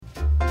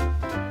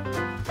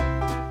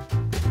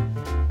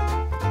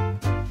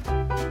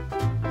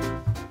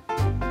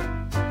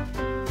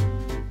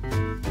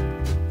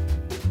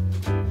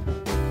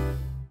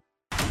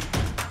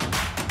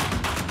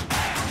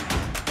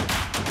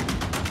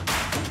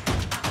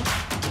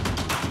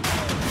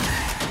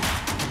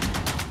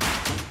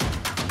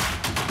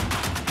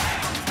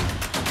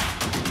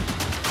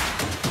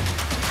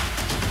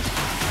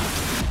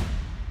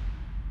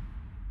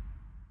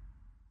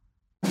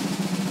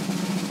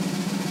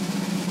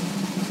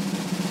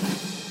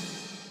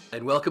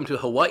And welcome to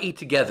Hawaii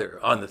Together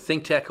on the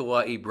ThinkTech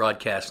Hawaii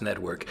Broadcast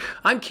Network.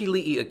 I'm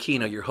Kili'i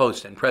Aquino, your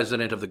host and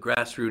president of the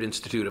Grassroots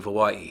Institute of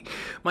Hawaii.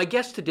 My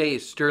guest today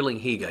is Sterling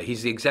Higa.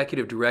 He's the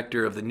executive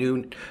director of the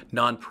new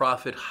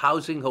nonprofit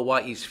Housing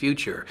Hawaii's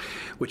Future,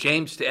 which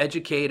aims to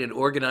educate and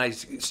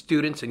organize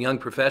students and young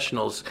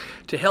professionals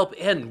to help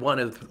end one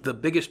of the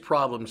biggest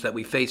problems that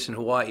we face in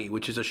Hawaii,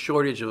 which is a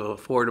shortage of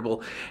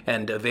affordable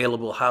and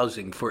available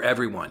housing for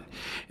everyone.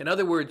 In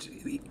other words,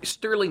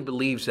 Sterling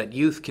believes that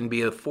youth can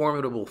be a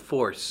formidable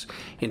force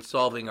in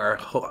solving our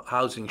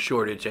housing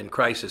shortage and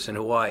crisis in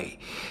Hawaii.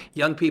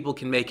 Young people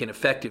can make an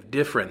effective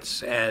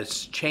difference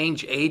as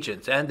change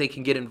agents, and they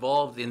can get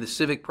involved in the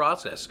civic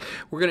process.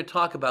 We're going to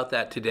talk about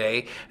that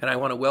today, and I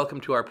want to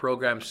welcome to our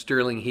program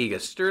Sterling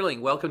Higa.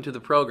 Sterling, welcome to the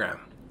program.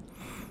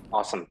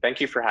 Awesome. Thank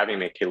you for having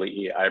me,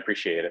 Kili'i. I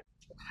appreciate it.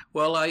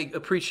 Well, I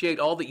appreciate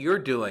all that you're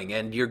doing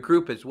and your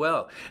group as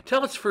well.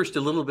 Tell us first a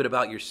little bit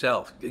about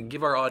yourself.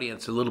 Give our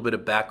audience a little bit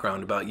of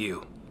background about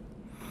you.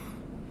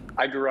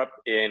 I grew up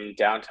in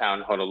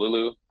downtown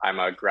Honolulu. I'm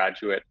a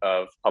graduate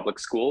of public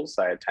schools.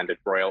 I attended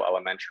Royal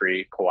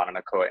Elementary,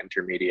 Kawananakoa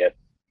Intermediate,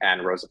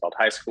 and Roosevelt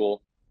High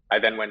School. I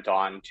then went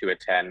on to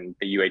attend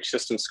the UH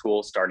System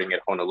School, starting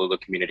at Honolulu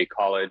Community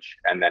College,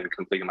 and then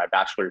completing my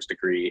bachelor's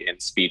degree in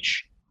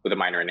speech with a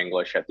minor in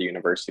English at the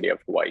University of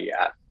Hawaii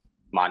at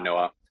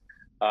Manoa.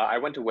 I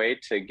went away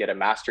to get a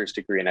master's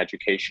degree in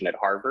education at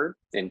Harvard,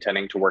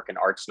 intending to work in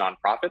arts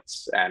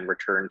nonprofits, and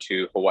returned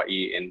to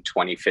Hawaii in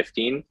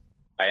 2015.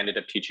 I ended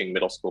up teaching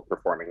middle school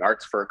performing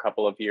arts for a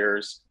couple of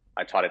years.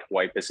 I taught at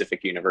Hawaii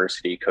Pacific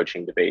University,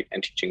 coaching debate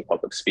and teaching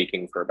public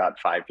speaking for about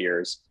 5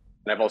 years.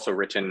 And I've also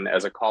written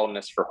as a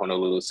columnist for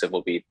Honolulu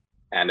Civil Beat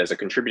and as a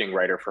contributing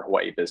writer for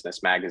Hawaii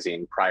Business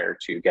Magazine prior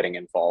to getting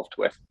involved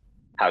with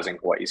Housing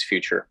Hawaii's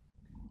Future.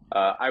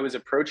 I was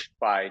approached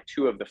by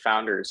two of the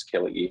founders,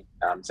 Kili'i,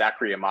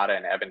 Zachary Yamada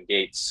and Evan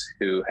Gates,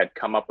 who had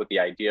come up with the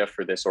idea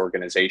for this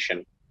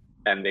organization.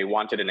 And they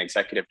wanted an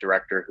executive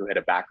director who had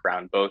a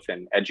background both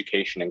in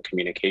education and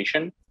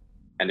communication.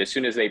 And as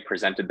soon as they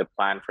presented the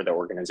plan for the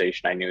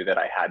organization, I knew that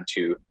I had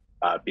to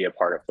be a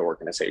part of the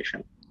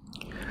organization.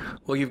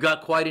 Well, you've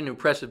got quite an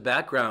impressive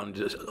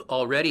background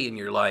already in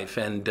your life,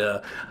 and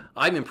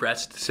I'm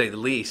impressed, to say the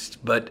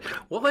least. But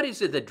what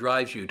is it that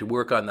drives you to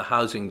work on the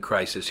housing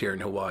crisis here in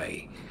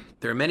Hawaii?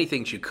 There are many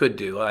things you could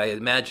do. I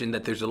imagine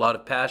that there's a lot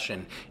of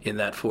passion in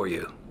that for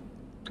you.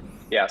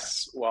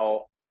 Yes.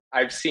 Well,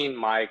 I've seen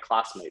my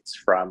classmates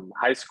from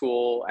high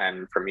school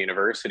and from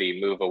university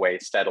move away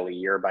steadily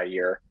year by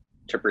year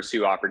to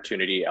pursue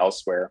opportunity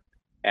elsewhere.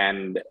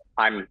 And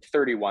I'm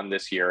 31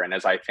 this year. And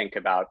as I think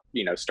about,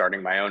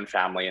 starting my own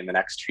family in the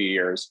next few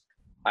years,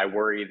 I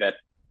worry that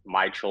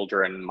my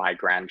children, my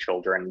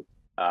grandchildren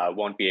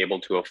won't be able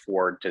to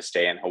afford to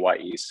stay in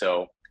Hawaii.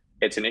 So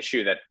it's an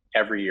issue that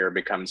every year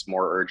becomes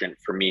more urgent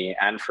for me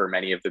and for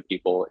many of the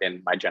people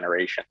in my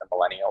generation, the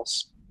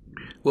millennials.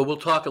 Well, we'll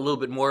talk a little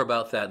bit more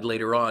about that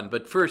later on.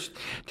 But first,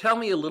 tell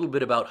me a little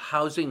bit about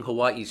Housing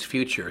Hawaii's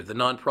Future, the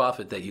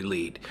nonprofit that you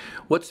lead.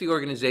 What's the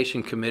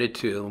organization committed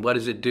to, and what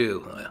does it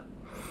do?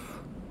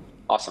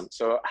 Awesome.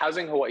 So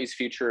Housing Hawaii's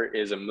Future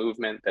is a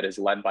movement that is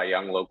led by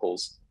young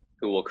locals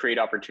who will create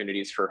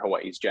opportunities for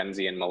Hawaii's Gen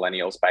Z and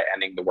millennials by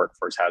ending the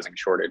workforce housing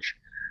shortage.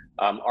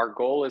 Our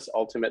goal is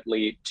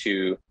ultimately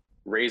to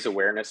raise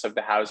awareness of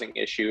the housing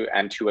issue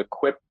and to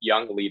equip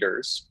young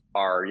leaders,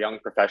 our young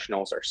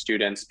professionals, our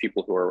students,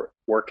 people who are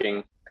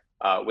working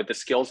with the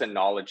skills and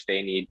knowledge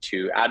they need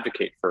to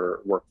advocate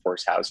for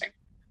workforce housing.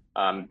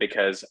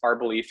 Because our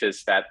belief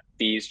is that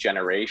these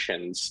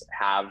generations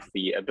have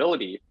the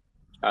ability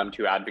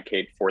to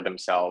advocate for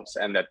themselves,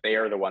 and that they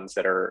are the ones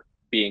that are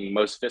being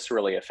most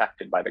viscerally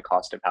affected by the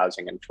cost of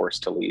housing and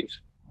forced to leave.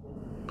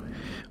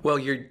 Well,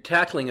 you're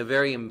tackling a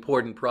very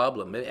important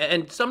problem,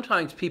 and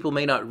sometimes people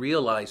may not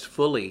realize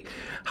fully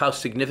how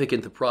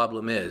significant the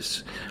problem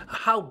is.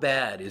 How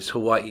bad is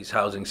Hawaii's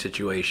housing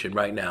situation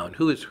right now, and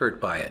who is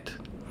hurt by it?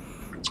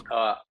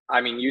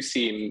 You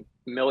see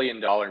 $1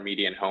 million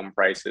median home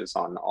prices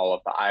on all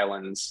of the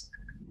islands.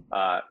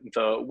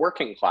 The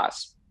working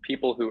class,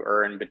 people who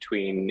earn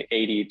between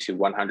 80 to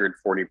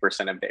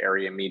 140% of the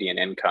area median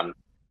income,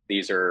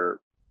 these are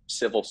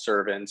civil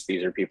servants,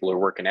 these are people who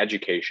work in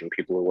education,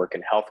 people who work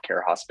in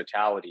healthcare,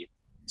 hospitality,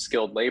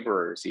 skilled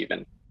laborers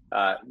even.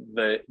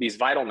 These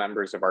vital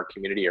members of our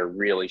community are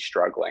really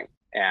struggling.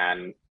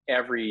 And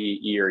every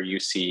year you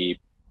see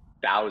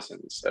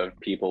thousands of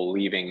people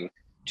leaving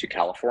to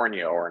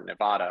California or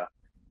Nevada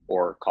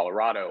or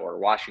Colorado or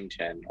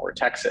Washington or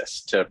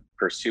Texas to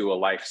pursue a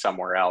life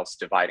somewhere else,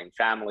 dividing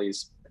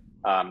families.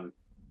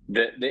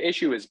 The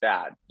issue is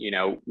bad.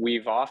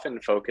 We've often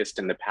focused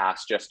in the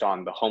past just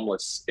on the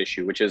homeless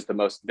issue, which is the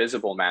most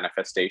visible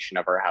manifestation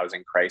of our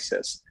housing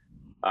crisis.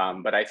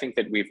 But I think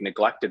that we've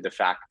neglected the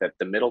fact that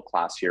the middle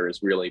class here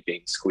is really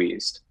being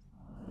squeezed.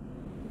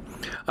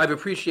 I've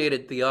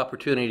appreciated the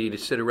opportunity to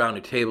sit around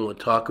a table and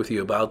talk with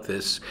you about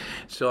this.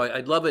 So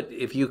I'd love it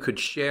if you could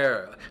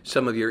share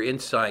some of your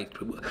insight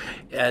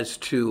as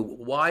to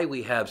why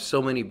we have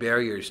so many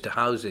barriers to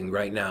housing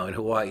right now in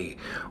Hawaii.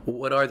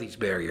 What are these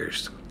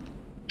barriers?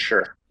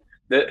 Sure.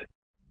 The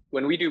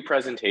When we do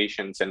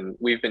presentations, and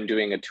we've been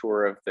doing a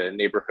tour of the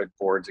neighborhood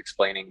boards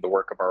explaining the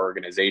work of our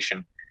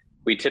organization,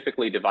 we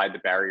typically divide the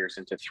barriers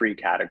into three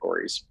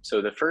categories.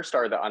 So the first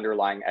are the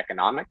underlying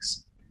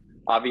economics.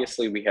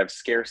 Obviously, we have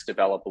scarce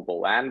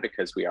developable land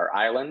because we are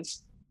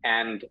islands,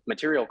 and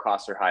material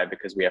costs are high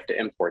because we have to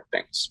import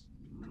things.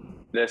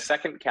 The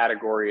second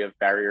category of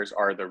barriers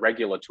are the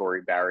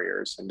regulatory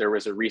barriers. And there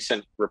was a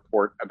recent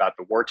report about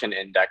the Wharton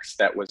Index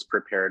that was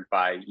prepared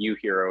by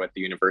UHERO at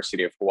the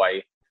University of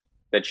Hawaii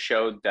that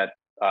showed that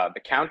the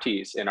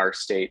counties in our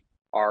state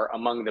are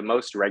among the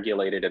most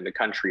regulated in the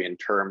country in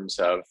terms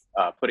of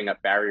putting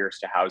up barriers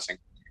to housing.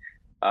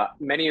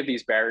 Many of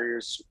these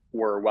barriers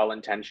were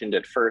well-intentioned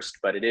at first,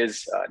 but it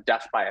is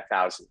death by a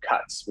thousand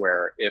cuts,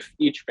 where if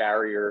each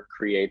barrier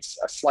creates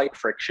a slight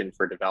friction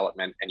for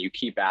development and you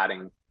keep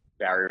adding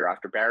barrier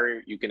after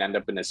barrier, you can end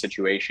up in a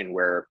situation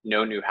where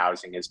no new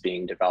housing is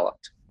being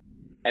developed.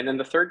 And then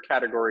the third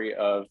category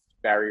of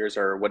barriers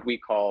are what we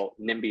call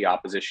NIMBY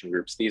opposition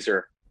groups. These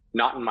are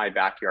not in my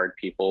backyard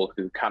people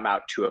who come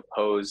out to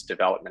oppose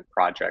development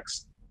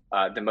projects.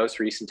 The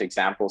most recent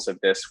examples of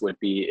this would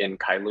be in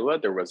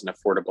Kailua. There was an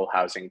affordable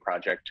housing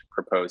project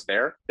proposed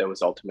there that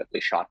was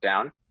ultimately shot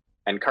down.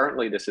 And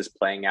currently this is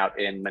playing out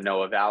in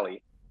Manoa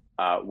Valley,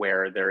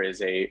 where there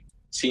is a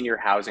senior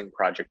housing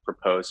project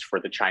proposed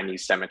for the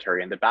Chinese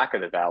cemetery in the back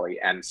of the valley,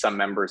 and some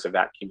members of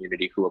that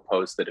community who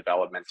oppose the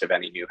development of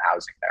any new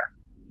housing there.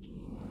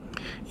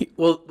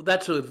 Well,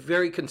 that's a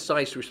very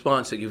concise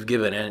response that you've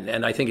given,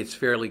 and I think it's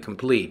fairly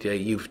complete.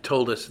 You've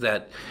told us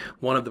that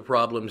one of the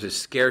problems is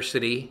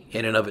scarcity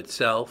in and of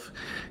itself.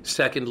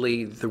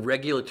 Secondly, the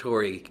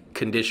regulatory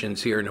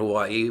conditions here in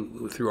Hawaii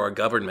through our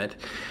government.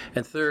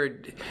 And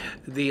third,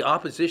 the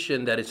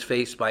opposition that is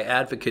faced by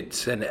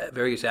advocates and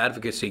various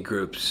advocacy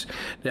groups.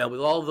 Now,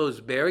 with all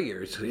those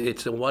barriers,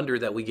 it's a wonder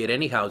that we get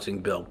any housing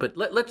built. But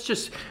let's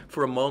just,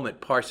 for a moment,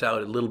 parse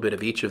out a little bit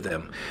of each of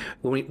them.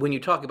 When you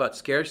talk about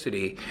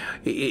scarcity,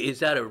 is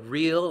that a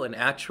real and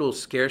actual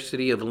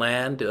scarcity of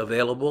land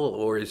available,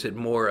 or is it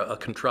more a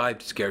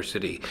contrived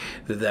scarcity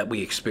that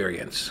we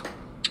experience?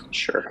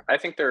 Sure. I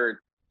think there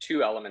are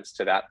two elements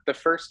to that. The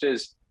first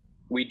is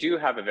we do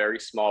have a very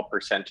small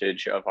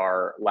percentage of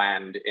our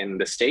land in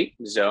the state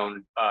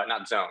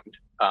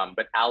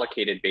but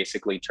allocated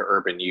basically to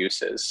urban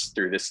uses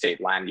through the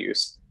state land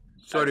use.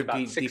 Sort of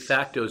de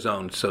facto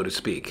zones, so to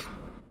speak.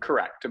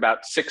 Correct.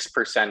 About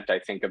 6%, I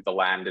think, of the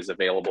land is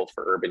available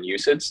for urban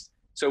uses.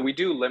 So we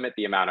do limit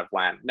the amount of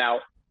land.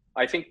 Now,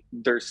 I think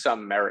there's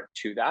some merit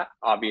to that.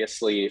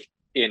 Obviously,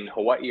 in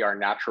Hawaii, our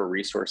natural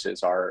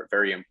resources are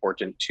very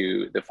important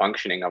to the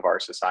functioning of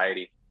our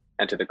society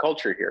and to the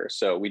culture here.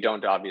 So we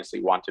don't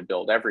obviously want to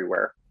build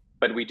everywhere,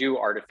 but we do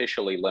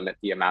artificially limit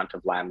the amount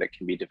of land that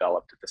can be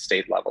developed at the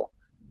state level.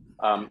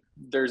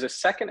 There's a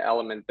second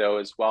element, though,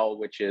 as well,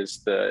 which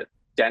is the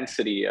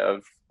density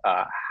of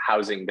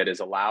housing that is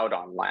allowed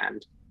on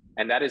land.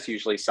 And that is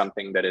usually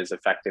something that is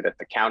affected at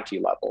the county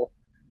level.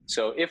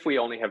 So if we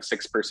only have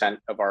 6%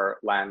 of our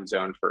land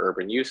zoned for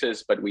urban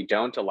uses, but we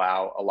don't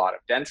allow a lot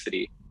of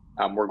density,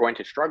 we're going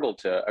to struggle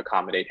to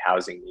accommodate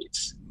housing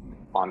needs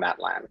on that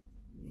land.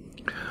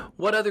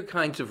 What other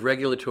kinds of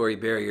regulatory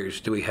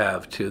barriers do we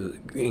have to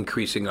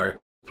increasing our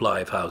supply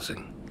of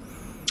housing?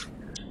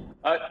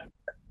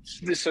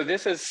 So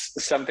this is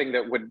something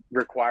that would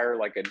require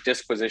like a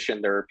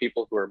disposition. There are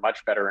people who are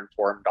much better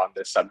informed on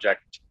this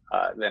subject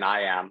than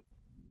I am.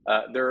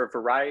 There are a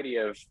variety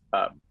of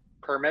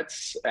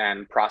permits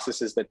and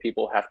processes that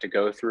people have to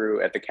go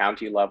through at the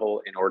county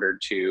level in order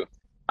to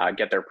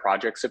get their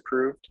projects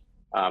approved.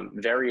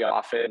 Very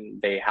often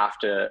they have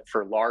to,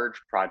 for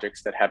large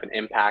projects that have an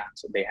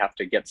impact, they have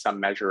to get some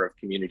measure of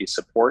community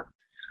support.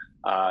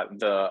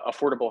 The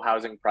affordable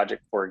housing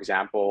project, for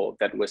example,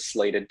 that was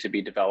slated to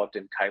be developed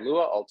in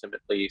Kailua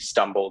ultimately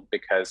stumbled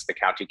because the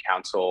county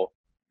council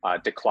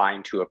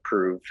declined to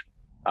approve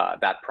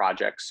that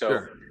project. So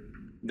sure.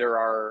 There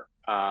are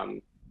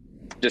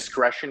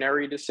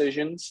discretionary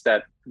decisions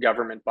that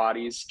government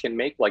bodies can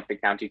make, like the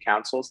county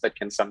councils, that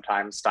can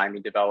sometimes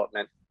stymie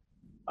development.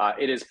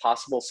 It is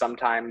possible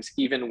sometimes,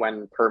 even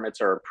when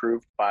permits are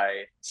approved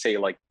by, say,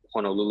 like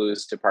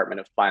Honolulu's Department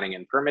of Planning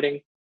and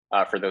Permitting,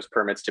 for those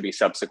permits to be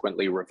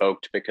subsequently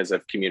revoked because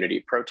of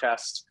community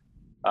protest.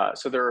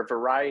 So there are a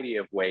variety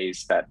of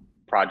ways that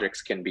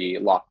projects can be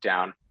locked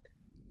down.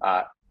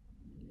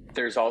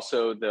 There's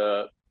also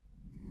the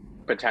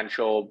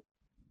potential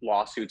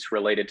lawsuits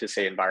related to,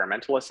 say,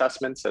 environmental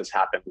assessments, as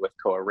happened with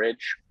Koa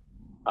Ridge.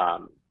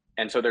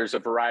 And so there's a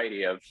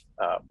variety of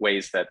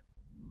ways that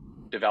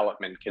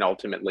development can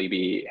ultimately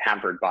be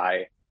hampered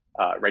by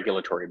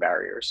regulatory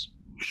barriers.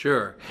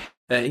 Sure.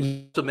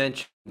 You also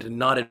mentioned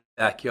not in the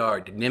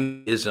backyard,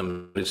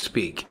 NIMBYism, so to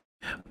speak.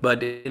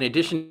 But in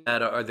addition to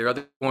that, are there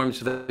other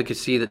forms of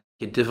advocacy that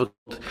make it difficult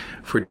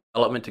for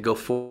development to go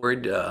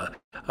forward?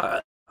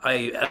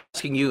 I'm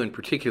asking you in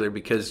particular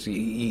because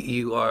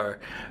you are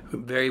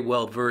very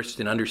well versed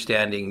in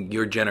understanding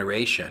your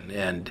generation,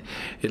 and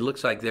it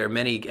looks like there are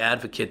many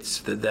advocates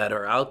that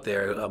are out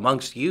there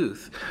amongst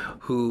youth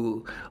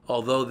who,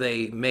 although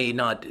they may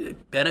not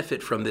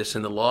benefit from this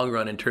in the long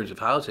run in terms of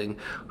housing,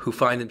 who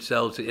find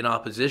themselves in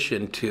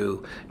opposition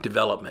to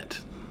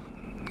development.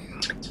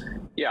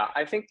 Yeah,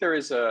 I think there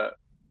is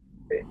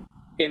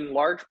in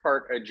large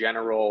part, a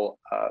general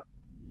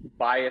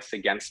bias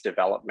against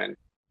development,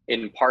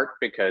 in part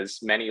because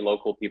many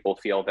local people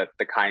feel that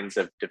the kinds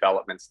of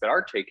developments that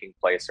are taking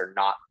place are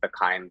not the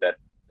kind that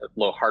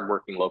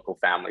hardworking local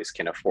families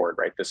can afford,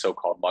 right? The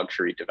so-called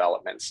luxury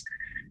developments.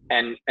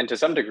 And to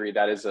some degree,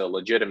 that is a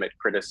legitimate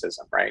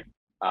criticism, right?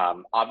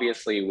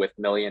 Obviously, with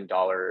 $1 million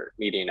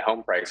median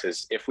home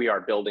prices, if we are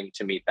building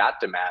to meet that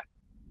demand,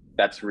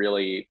 that's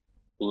really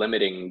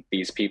limiting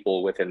these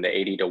people within the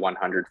 80 to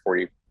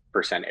 140%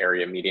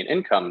 area median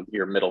income,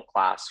 your middle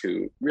class,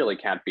 who really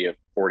can't be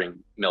affording $1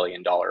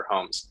 million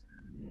homes.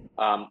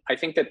 I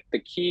think that the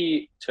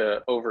key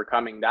to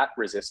overcoming that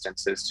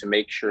resistance is to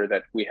make sure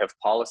that we have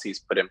policies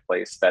put in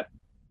place that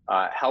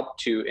help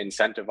to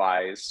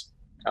incentivize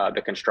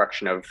the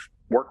construction of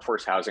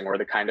workforce housing, or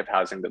the kind of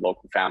housing that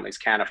local families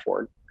can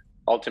afford.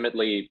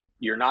 Ultimately,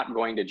 you're not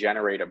going to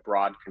generate a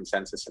broad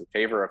consensus in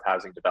favor of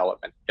housing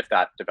development if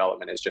that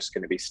development is just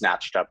going to be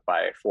snatched up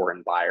by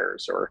foreign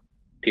buyers or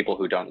people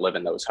who don't live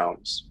in those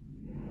homes.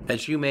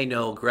 As you may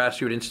know,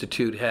 Grassroots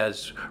Institute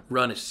has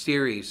run a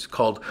series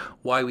called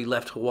Why We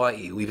Left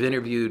Hawaii. We've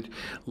interviewed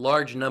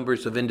large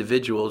numbers of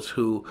individuals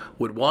who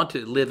would want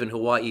to live in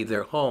Hawaii,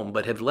 their home,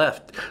 but have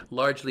left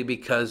largely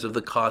because of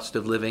the cost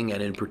of living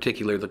and in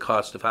particular the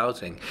cost of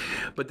housing.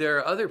 But there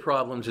are other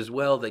problems as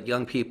well that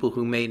young people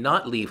who may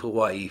not leave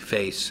Hawaii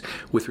face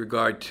with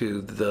regard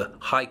to the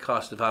high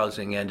cost of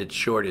housing and its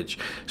shortage.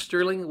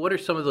 Sterling, what are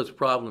some of those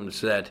problems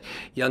that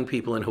young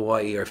people in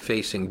Hawaii are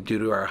facing due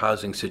to our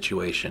housing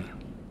situation?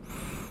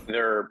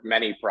 There are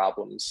many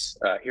problems.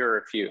 Here are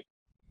a few.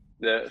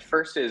 The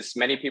first is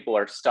many people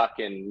are stuck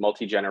in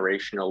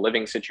multi-generational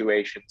living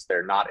situations.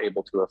 They're not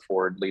able to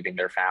afford leaving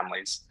their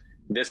families.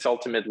 This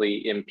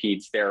ultimately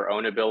impedes their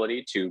own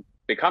ability to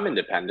become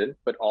independent,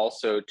 but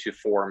also to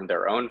form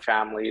their own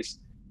families.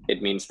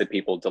 It means that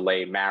people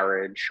delay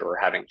marriage or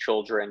having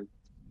children.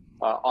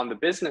 On the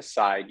business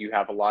side, you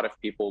have a lot of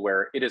people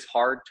where it is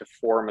hard to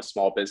form a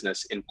small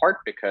business, in part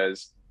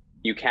because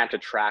you can't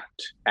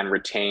attract and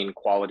retain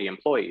quality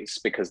employees,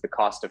 because the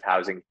cost of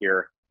housing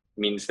here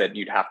means that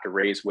you'd have to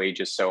raise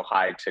wages so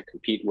high to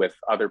compete with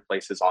other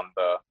places on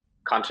the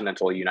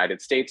continental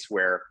United States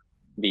where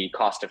the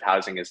cost of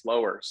housing is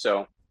lower.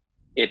 So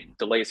it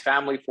delays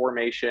family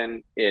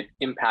formation, it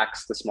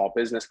impacts the small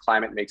business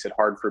climate, makes it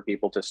hard for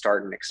people to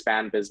start and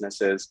expand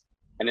businesses.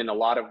 And in a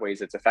lot of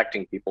ways, it's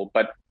affecting people.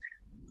 But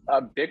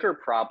a bigger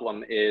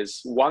problem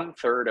is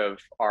 1/3 of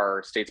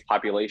our state's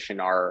population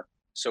are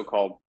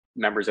so-called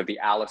members of the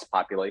ALICE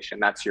population.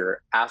 That's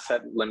your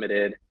asset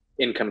limited,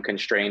 income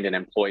constrained, and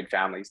employed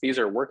families. These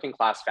are working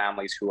class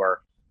families who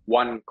are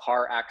one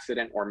car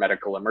accident or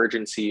medical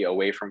emergency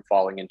away from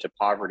falling into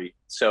poverty.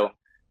 So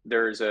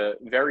there's a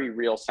very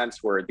real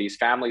sense where these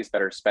families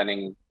that are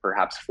spending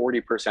perhaps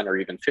 40% or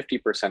even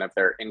 50% of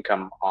their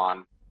income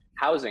on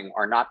housing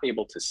are not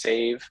able to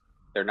save.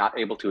 They're not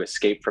able to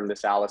escape from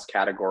this ALICE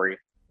category,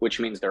 which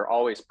means they're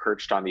always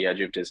perched on the edge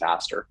of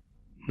disaster.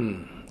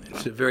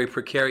 It's a very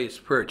precarious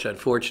perch,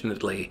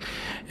 unfortunately,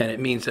 and it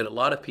means that a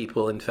lot of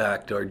people, in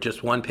fact, are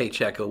just one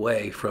paycheck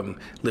away from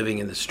living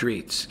in the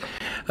streets.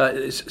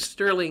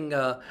 Sterling,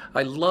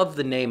 I love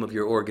the name of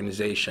your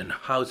organization,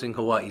 Housing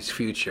Hawaii's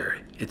Future.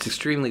 It's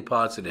extremely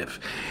positive.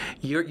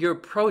 Your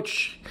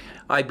approach,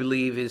 I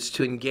believe, is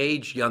to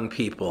engage young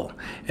people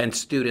and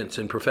students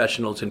and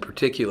professionals in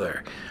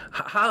particular.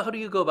 How do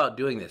you go about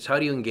doing this? How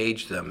do you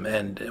engage them,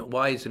 and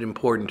why is it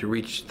important to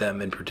reach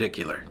them in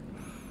particular?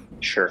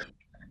 Sure.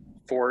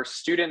 For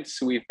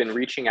students, we've been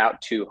reaching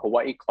out to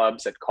Hawaii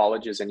clubs at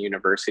colleges and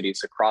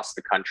universities across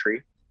the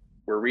country.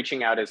 We're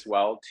reaching out as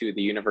well to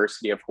the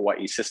University of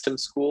Hawaii System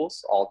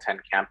Schools, all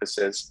 10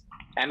 campuses.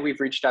 And we've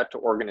reached out to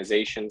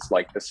organizations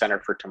like the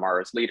Center for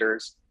Tomorrow's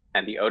Leaders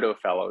and the Odo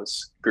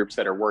Fellows, groups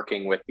that are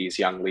working with these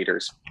young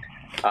leaders.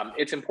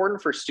 It's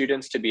important for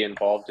students to be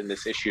involved in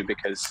this issue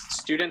because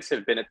students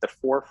have been at the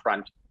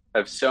forefront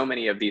of so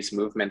many of these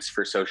movements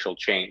for social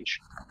change.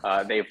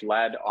 They've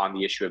led on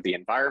the issue of the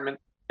environment,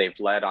 they've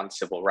led on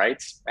civil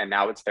rights, and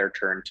now it's their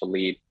turn to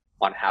lead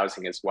on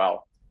housing as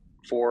well.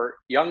 For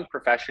young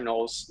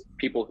professionals,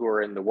 people who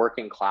are in the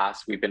working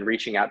class, we've been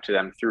reaching out to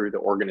them through the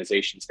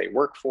organizations they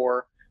work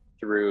for,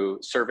 through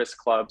service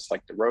clubs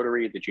like the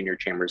Rotary, the Junior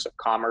Chambers of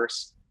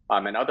Commerce,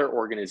 and other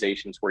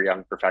organizations where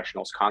young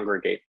professionals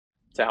congregate,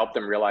 to help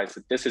them realize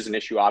that this is an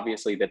issue,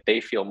 obviously, that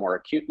they feel more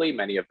acutely.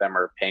 Many of them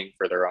are paying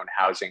for their own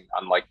housing,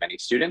 unlike many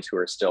students who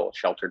are still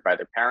sheltered by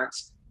their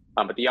parents.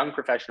 But the young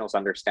professionals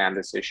understand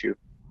this issue.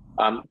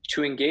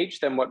 To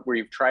engage them, what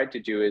we've tried to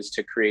do is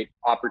to create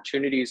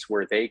opportunities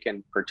where they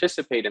can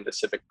participate in the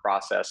civic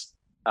process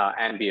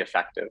and be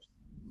effective.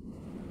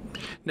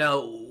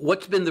 Now,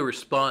 what's been the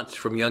response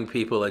from young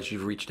people as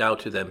you've reached out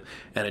to them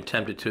and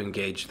attempted to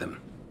engage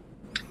them?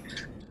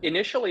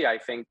 Initially, I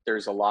think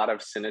there's a lot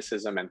of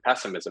cynicism and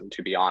pessimism,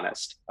 to be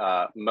honest.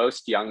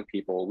 Most young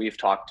people, we've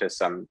talked to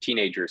some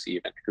teenagers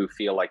even, who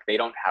feel like they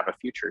don't have a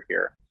future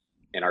here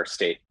in our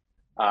state.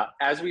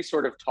 As we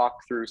sort of talk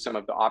through some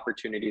of the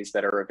opportunities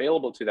that are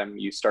available to them,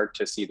 you start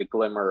to see the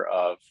glimmer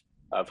of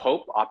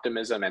hope,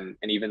 optimism, and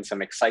even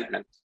some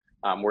excitement,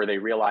 where they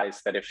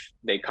realize that if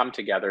they come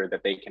together,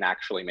 that they can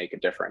actually make a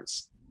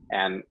difference.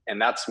 And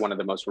that's one of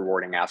the most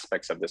rewarding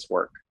aspects of this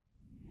work.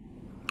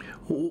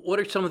 What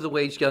are some of the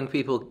ways young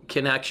people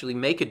can actually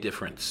make a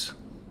difference?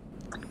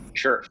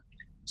 Sure.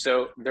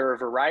 So there are a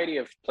variety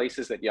of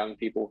places that young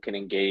people can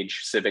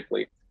engage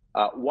civically.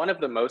 One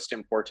of the most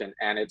important,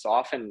 and it's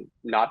often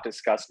not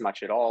discussed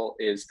much at all,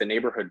 is the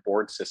neighborhood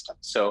board system.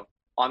 So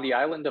on the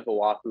island of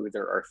Oahu,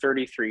 there are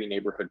 33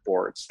 neighborhood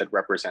boards that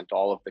represent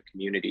all of the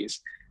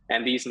communities.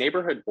 And these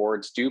neighborhood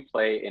boards do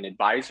play an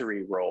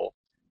advisory role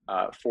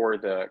for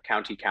the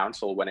county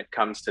council when it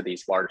comes to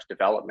these large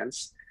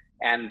developments.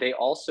 And they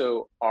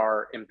also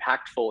are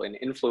impactful in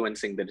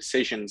influencing the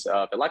decisions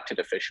of elected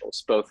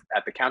officials, both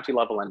at the county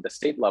level and the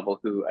state level,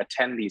 who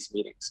attend these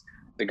meetings.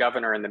 The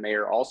governor and the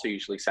mayor also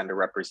usually send a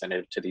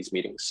representative to these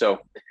meetings. So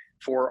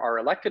for our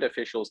elected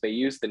officials, they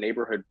use the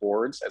neighborhood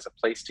boards as a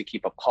place to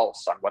keep a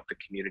pulse on what the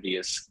community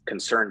is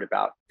concerned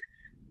about.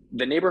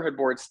 The neighborhood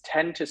boards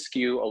tend to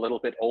skew a little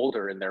bit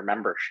older in their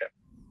membership.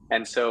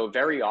 And so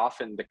very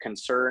often the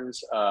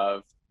concerns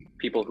of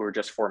people who are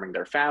just forming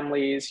their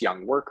families,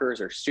 young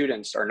workers, or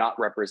students are not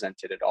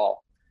represented at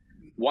all.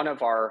 One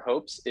of our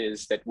hopes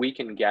is that we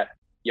can get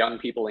young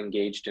people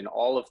engaged in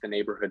all of the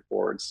neighborhood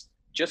boards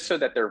just so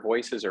that their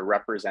voices are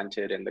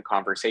represented in the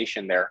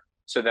conversation there,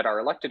 so that our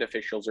elected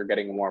officials are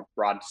getting a more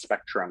broad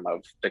spectrum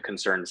of the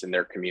concerns in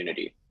their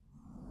community.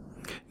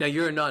 Now,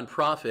 you're a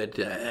nonprofit,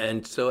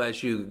 and so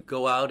as you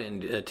go out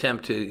and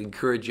attempt to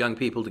encourage young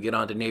people to get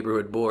onto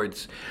neighborhood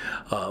boards,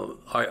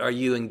 are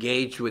you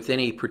engaged with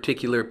any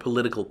particular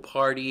political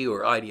party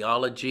or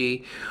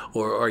ideology,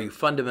 or are you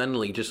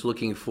fundamentally just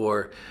looking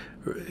for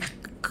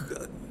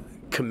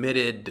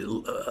committed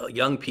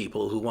young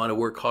people who want to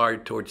work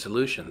hard towards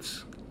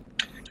solutions?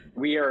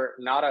 We are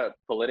not a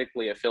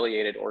politically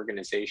affiliated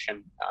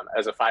organization.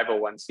 As a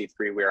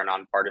 501c3, we are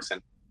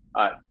nonpartisan.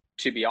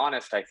 To be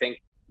honest, I think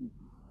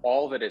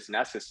all that is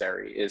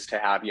necessary is to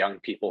have young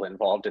people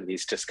involved in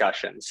these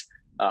discussions.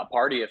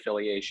 Party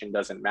affiliation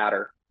doesn't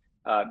matter.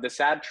 The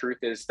sad truth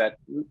is that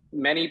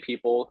many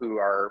people who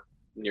are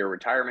near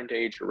retirement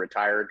age or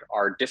retired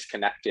are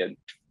disconnected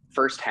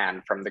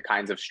firsthand from the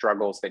kinds of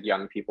struggles that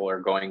young people are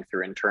going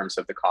through in terms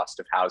of the cost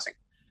of housing.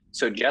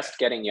 So just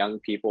getting young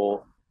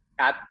people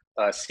at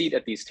a seat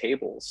at these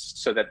tables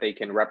so that they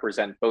can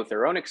represent both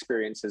their own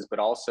experiences, but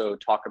also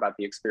talk about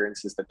the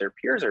experiences that their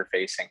peers are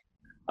facing,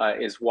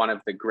 is one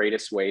of the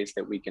greatest ways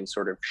that we can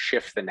sort of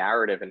shift the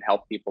narrative and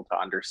help people to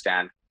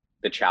understand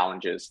the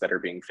challenges that are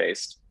being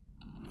faced.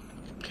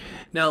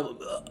 Now,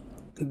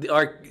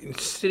 our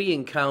city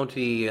and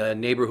county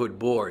neighborhood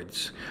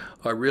boards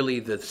are really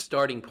the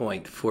starting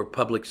point for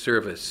public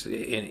service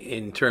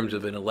in terms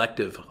of an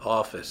elective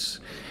office.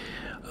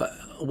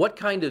 What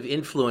kind of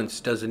influence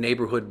does a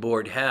neighborhood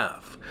board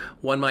have?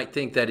 One might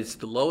think that it's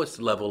the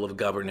lowest level of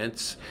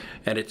governance,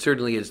 and it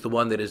certainly is the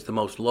one that is the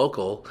most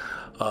local.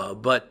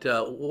 But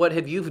what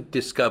have you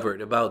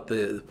discovered about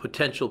the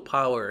potential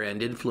power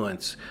and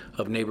influence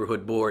of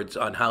neighborhood boards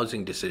on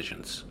housing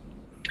decisions?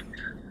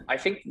 I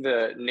think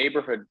the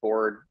neighborhood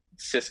board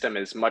system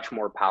is much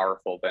more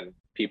powerful than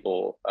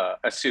people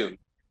assume.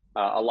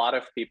 A lot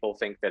of people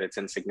think that it's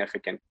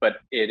insignificant, but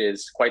it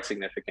is quite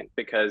significant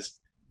because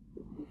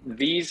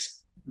these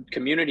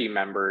community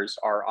members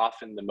are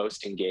often the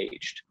most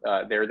engaged.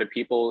 They're the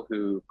people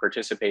who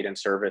participate in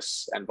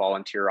service and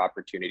volunteer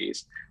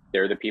opportunities.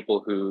 They're the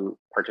people who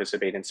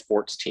participate in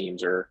sports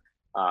teams or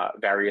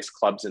various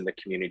clubs in the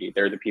community.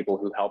 They're the people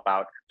who help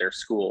out their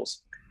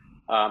schools.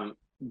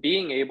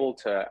 Being able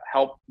to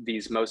help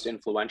these most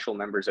influential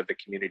members of the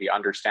community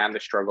understand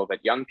the struggle that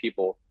young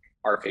people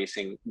are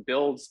facing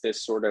builds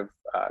this sort of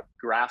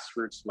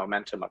grassroots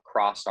momentum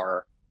across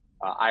our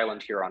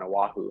island here on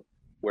Oahu,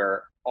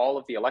 where all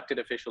of the elected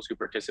officials who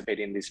participate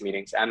in these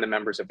meetings and the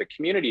members of the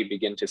community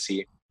begin to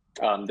see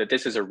that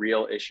this is a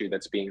real issue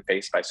that's being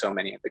faced by so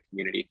many of the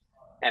community.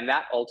 And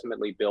that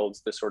ultimately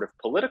builds the sort of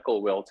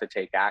political will to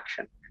take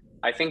action.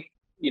 I think,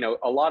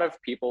 a lot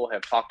of people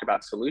have talked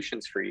about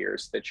solutions for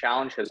years. The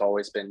challenge has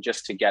always been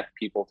just to get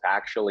people to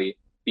actually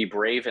be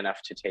brave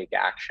enough to take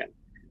action.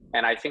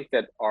 And I think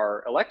that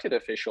our elected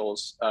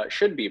officials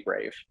should be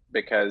brave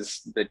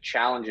because the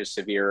challenge is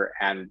severe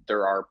and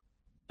there are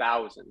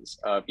thousands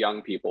of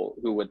young people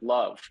who would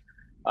love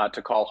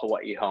to call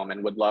Hawaii home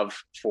and would love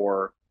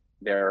for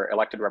their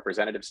elected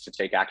representatives to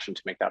take action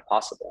to make that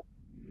possible.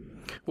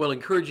 Well,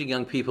 encouraging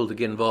young people to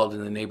get involved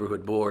in the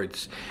neighborhood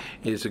boards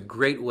is a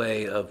great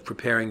way of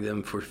preparing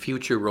them for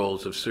future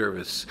roles of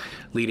service,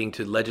 leading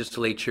to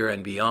legislature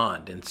and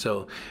beyond. And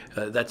so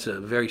that's a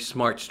very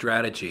smart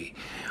strategy.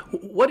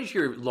 What is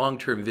your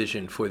long-term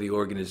vision for the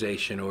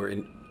organization,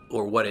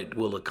 or what it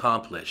will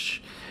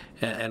accomplish?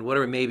 And what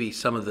are maybe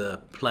some of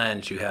the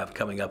plans you have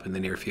coming up in the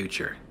near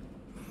future?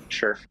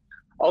 Sure.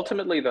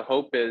 Ultimately, the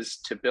hope is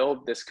to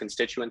build this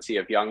constituency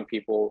of young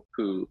people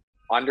who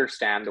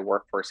understand the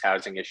workforce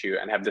housing issue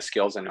and have the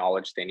skills and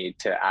knowledge they need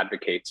to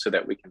advocate so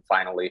that we can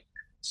finally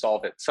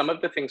solve it. Some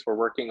of the things we're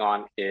working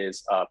on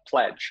is a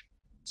pledge.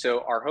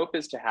 So our hope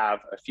is to have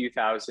a few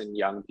thousand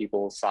young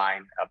people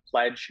sign a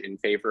pledge in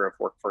favor of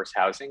workforce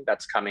housing.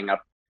 That's coming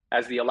up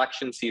as the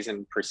election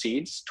season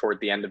proceeds.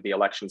 Toward the end of the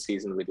election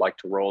season, we'd like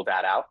to roll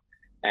that out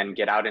and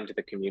get out into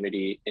the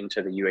community,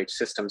 into the UH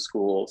system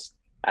schools,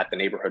 at the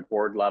neighborhood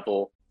board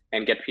level,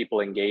 and get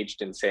people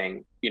engaged in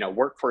saying,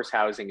 workforce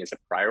housing is a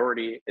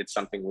priority. It's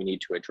something we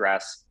need to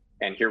address.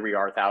 And here we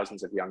are,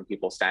 thousands of young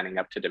people standing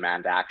up to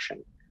demand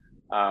action.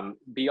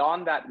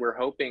 Beyond that, we're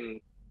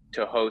hoping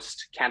to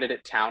host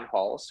candidate town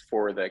halls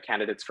for the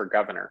candidates for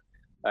governor.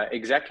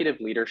 Executive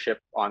leadership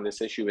on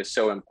this issue is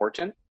so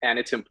important. And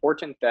it's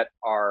important that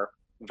our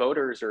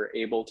voters are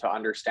able to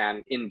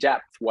understand in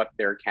depth what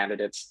their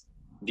candidates'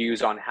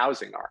 views on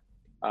housing are.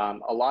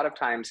 A lot of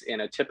times in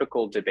a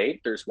typical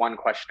debate, there's one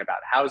question about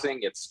housing.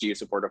 It's, do you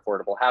support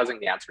affordable housing?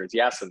 The answer is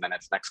yes, and then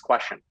it's next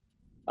question.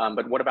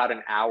 But what about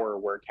an hour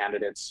where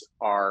candidates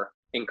are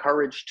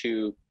encouraged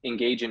to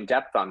engage in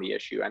depth on the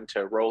issue and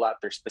to roll out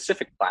their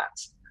specific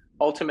plans?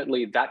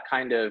 Ultimately, that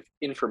kind of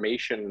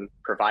information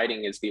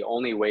providing is the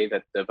only way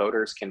that the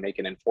voters can make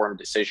an informed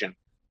decision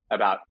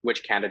about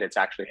which candidates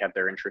actually have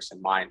their interests in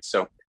mind.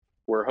 So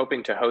we're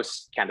hoping to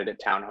host candidate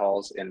town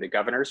halls in the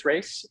governor's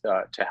race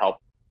to help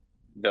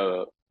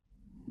the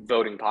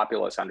voting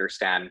populace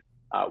understand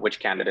which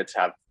candidates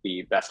have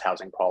the best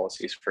housing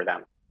policies for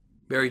them.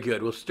 Very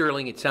good. Well,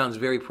 Sterling, it sounds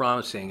very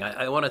promising.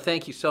 I want to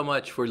thank you so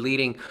much for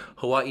leading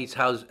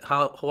Housing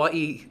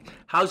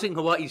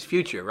Hawaii's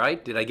Future,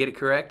 right? Did I get it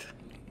correct?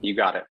 You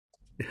got it.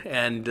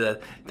 And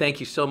thank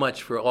you so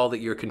much for all that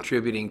you're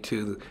contributing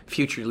to the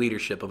future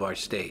leadership of our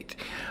state.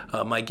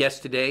 My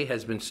guest today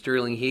has been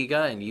Sterling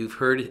Higa, and you've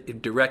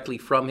heard directly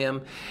from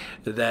him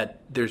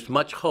that there's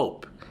much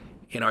hope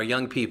in our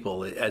young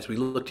people as we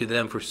look to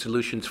them for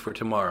solutions for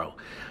tomorrow.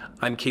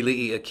 I'm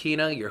Kili'i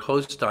Akina, your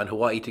host on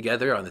Hawaii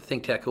Together on the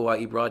ThinkTech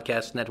Hawaii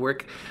Broadcast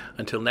Network.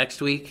 Until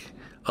next week,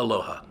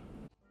 aloha.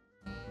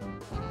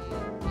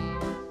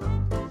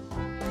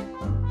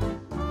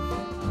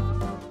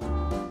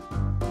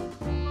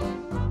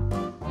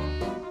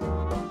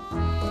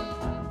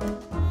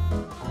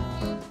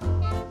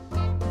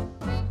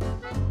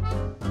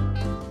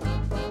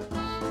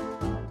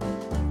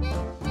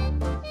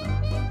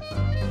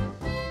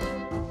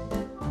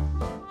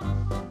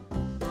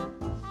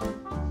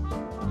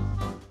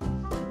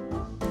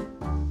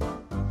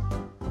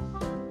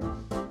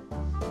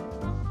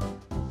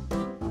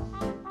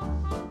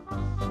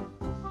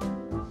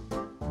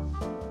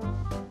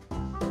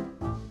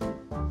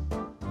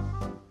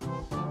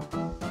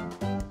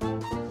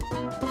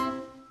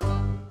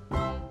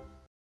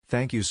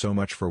 Thank you so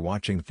much for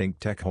watching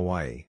ThinkTech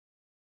Hawaii.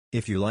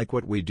 If you like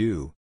what we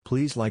do,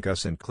 please like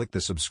us and click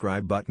the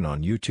subscribe button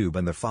on YouTube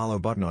and the follow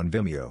button on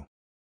Vimeo.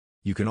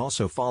 You can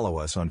also follow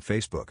us on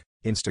Facebook,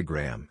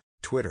 Instagram,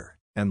 Twitter,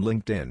 and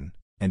LinkedIn,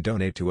 and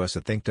donate to us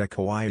at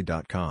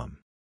thinktechhawaii.com.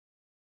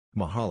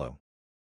 Mahalo.